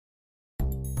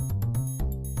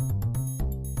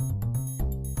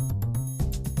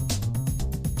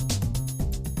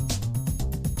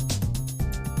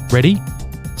Ready,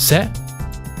 set,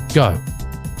 go.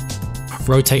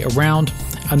 Rotate around,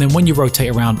 and then when you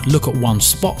rotate around, look at one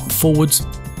spot forwards.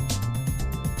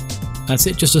 That's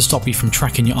it, just to stop you from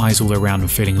tracking your eyes all the way around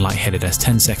and feeling lightheaded. That's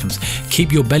 10 seconds.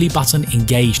 Keep your belly button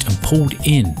engaged and pulled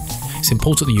in. It's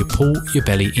important that you pull your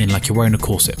belly in like you're wearing a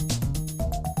corset.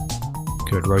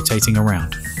 Good, rotating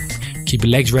around. Keep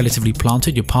your legs relatively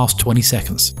planted, you're past 20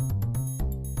 seconds.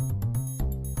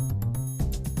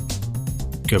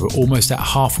 Good, we're almost at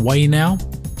halfway now.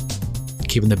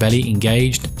 Keeping the belly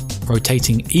engaged,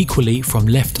 rotating equally from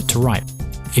left to right.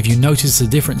 If you notice a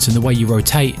difference in the way you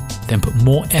rotate, then put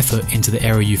more effort into the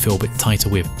area you feel a bit tighter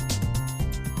with.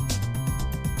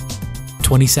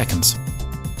 20 seconds.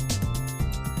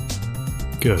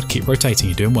 Good, keep rotating,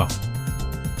 you're doing well.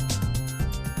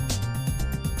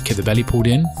 Keep the belly pulled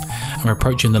in, and we're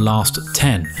approaching the last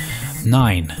 10,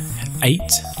 9,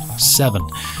 8, 7,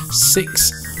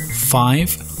 6, 5,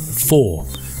 4,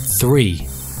 3,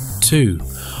 2,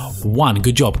 1.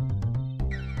 Good job.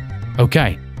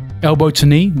 Okay, elbow to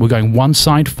knee, we're going one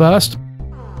side first.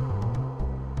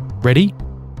 Ready,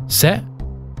 set,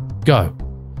 go.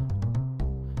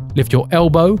 Lift your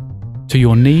elbow to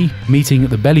your knee, meeting at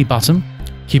the belly button,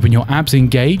 keeping your abs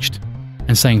engaged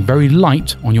and staying very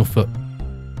light on your foot.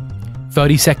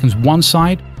 30 seconds one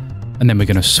side, and then we're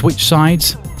going to switch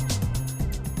sides.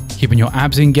 Keeping your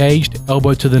abs engaged,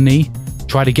 elbow to the knee.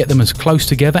 Try to get them as close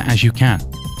together as you can.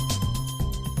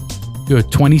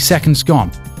 Good, 20 seconds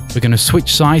gone. We're going to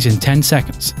switch sides in 10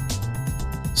 seconds.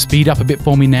 Speed up a bit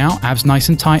for me now, abs nice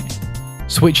and tight.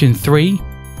 Switch in 3,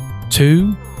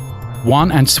 2,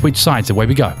 1, and switch sides. Away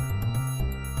we go.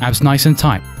 Abs nice and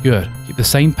tight. Good. Keep the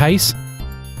same pace.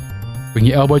 Bring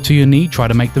your elbow to your knee, try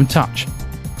to make them touch.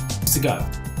 To go.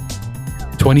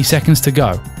 20 seconds to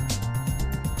go.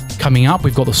 Coming up,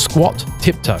 we've got the squat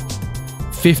tiptoe.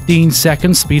 15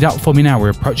 seconds, speed up for me now. We're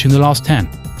approaching the last 10.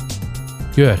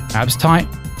 Good. Abs tight.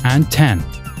 And 10,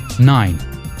 9,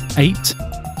 8,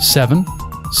 7,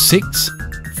 6,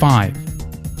 5,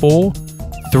 4,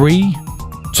 3,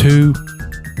 2,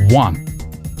 1.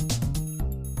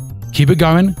 Keep it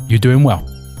going. You're doing well.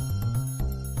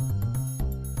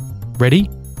 Ready,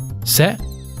 set,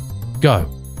 go.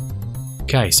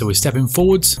 Okay, so we're stepping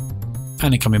forwards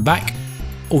and then coming back,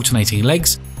 alternating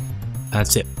legs.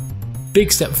 That's it.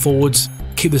 Big step forwards.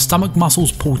 Keep the stomach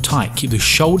muscles pulled tight. Keep the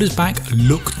shoulders back.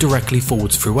 Look directly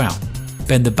forwards throughout.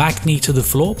 Bend the back knee to the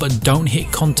floor, but don't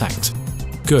hit contact.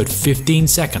 Good. 15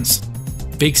 seconds.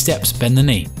 Big steps. Bend the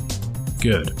knee.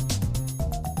 Good.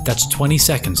 That's 20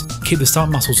 seconds. Keep the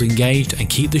stomach muscles engaged and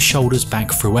keep the shoulders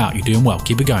back throughout. You're doing well.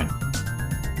 Keep it going.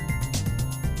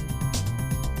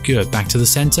 Good. Back to the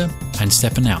center and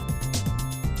stepping out.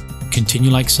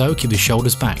 Continue like so. Keep the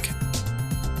shoulders back.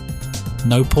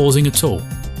 No pausing at all.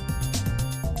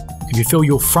 If you feel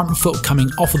your front foot coming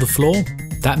off of the floor,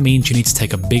 that means you need to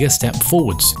take a bigger step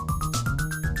forwards.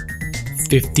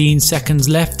 15 seconds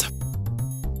left.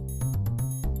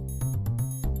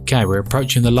 Okay, we're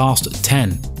approaching the last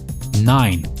 10,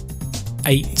 9,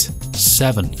 8,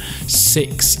 7,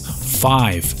 6,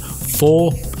 5,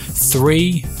 4,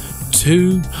 3,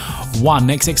 2, 1.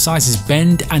 Next exercise is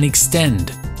bend and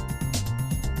extend.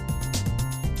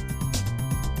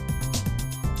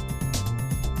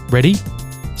 Ready,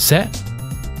 set,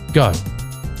 go.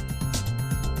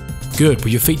 Good.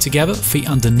 Put your feet together, feet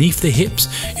underneath the hips.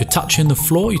 You're touching the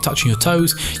floor, you're touching your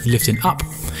toes, you're lifting up,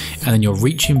 and then you're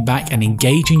reaching back and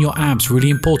engaging your abs.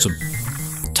 Really important.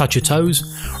 Touch your toes,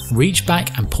 reach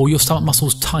back and pull your stomach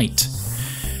muscles tight.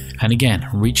 And again,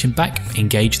 reaching back,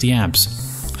 engage the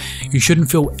abs. You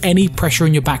shouldn't feel any pressure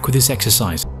in your back with this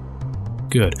exercise.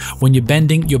 Good. When you're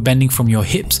bending from your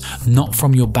hips, not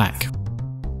from your back.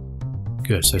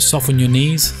 Good, so soften your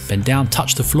knees, bend down,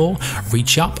 touch the floor,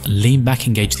 reach up, lean back,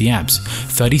 engage the abs.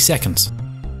 30 seconds.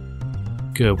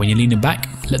 Good, when you're leaning back,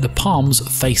 let the palms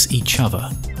face each other.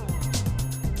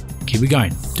 Keep it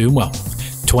going, doing well.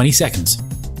 20 seconds.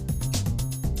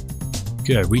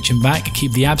 Good, reaching back,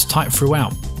 keep the abs tight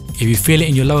throughout. If you feel it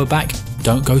in your lower back,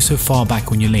 don't go so far back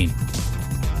when you lean.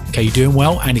 Okay, you're doing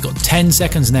well, and you've got 10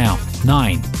 seconds now.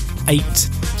 9, 8,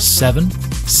 7,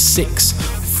 6,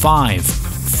 5,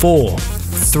 4,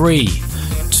 3,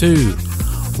 2,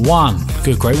 1.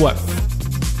 Good, great work.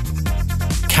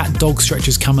 Cat dog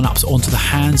stretches coming up, so onto the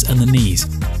hands and the knees.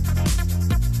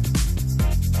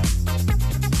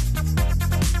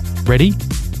 Ready,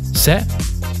 set,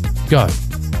 go.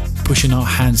 Pushing our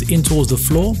hands in towards the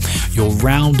floor. You're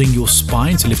rounding your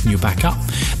spine, so lifting your back up.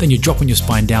 Then you're dropping your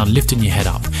spine down, lifting your head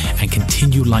up, and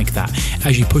continue like that.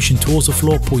 As you push in towards the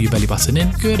floor, pull your belly button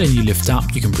in. Good, and you lift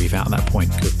up. You can breathe out at that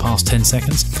point. Good, past 10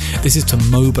 seconds. This is to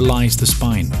mobilize the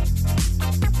spine.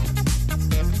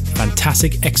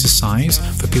 fantastic exercise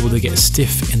for people that get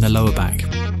stiff in the lower back.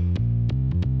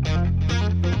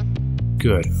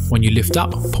 Good. When you lift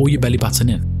up, pull your belly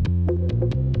button in.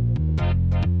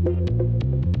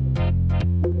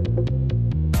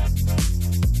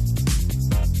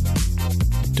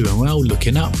 Doing well,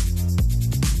 looking up.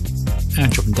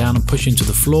 And dropping down and push into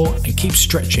the floor and keep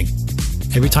stretching.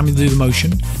 Every time you do the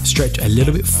motion, stretch a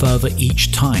little bit further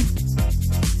each time.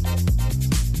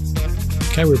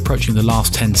 Okay, we're approaching the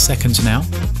last 10 seconds now.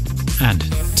 And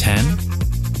 10,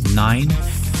 9,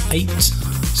 8,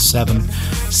 7,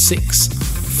 6,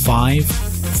 5,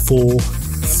 4,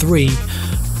 3,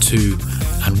 2,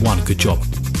 and 1. Good job.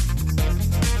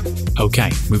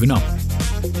 Okay, moving on.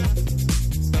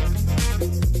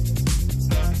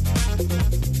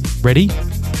 Ready,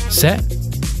 set,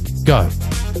 go.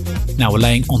 Now we're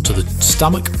laying onto the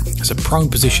stomach. It's a prone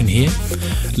position here,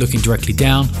 looking directly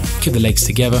down, keep the legs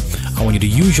together. I want you to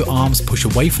use your arms, push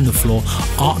away from the floor,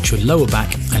 arch your lower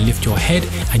back and lift your head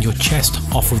and your chest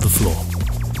off of the floor.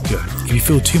 Good. If you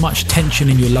feel too much tension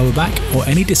in your lower back or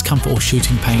any discomfort or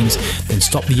shooting pains, then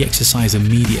stop the exercise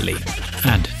immediately.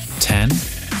 And 10,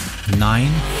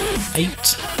 9, 8,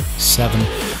 7,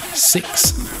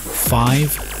 6,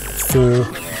 5, 4,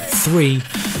 3,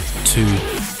 2,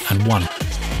 and 1.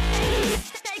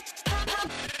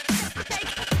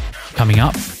 Coming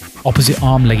up, opposite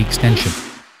arm leg extension.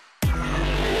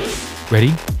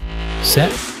 Ready,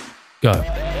 set, go.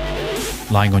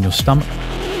 Lying on your stomach,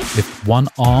 lift one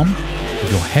arm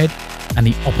with your head and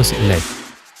the opposite leg,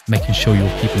 making sure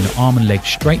you're keeping the arm and leg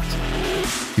straight.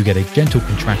 You get a gentle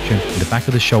contraction in the back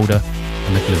of the shoulder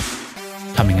and the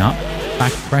glute. Coming up,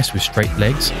 back press with straight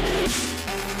legs.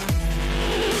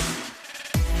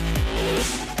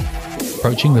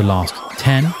 Approaching the last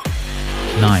 10,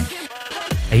 9,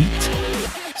 8,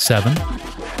 7,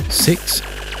 6,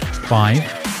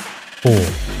 5, 4,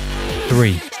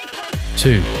 3,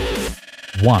 2,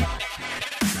 1.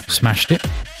 Smashed it.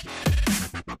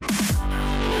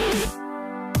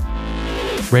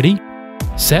 Ready,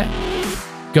 set,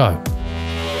 go.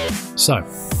 So,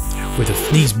 with the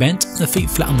knees bent, the feet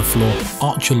flat on the floor,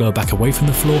 arch your lower back away from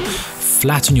the floor,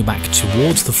 flatten your back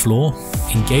towards the floor,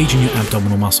 engage in your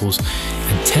abdominal muscles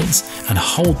and tense and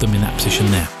hold them in that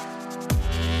position there.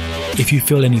 If you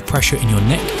feel any pressure in your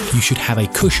neck, you should have a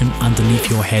cushion underneath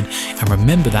your head, and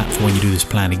remember that for when you do this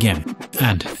plan again.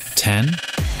 And 10,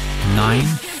 9,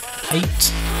 8,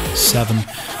 7,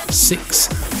 6,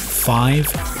 5,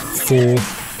 4,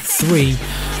 3,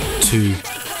 2,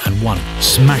 and 1.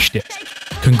 Smashed it.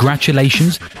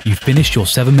 Congratulations, you finished your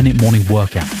 7-minute morning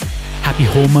workout. Happy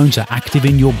hormones are active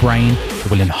in your brain that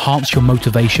will enhance your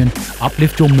motivation,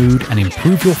 uplift your mood, and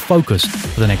improve your focus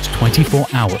for the next 24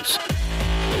 hours.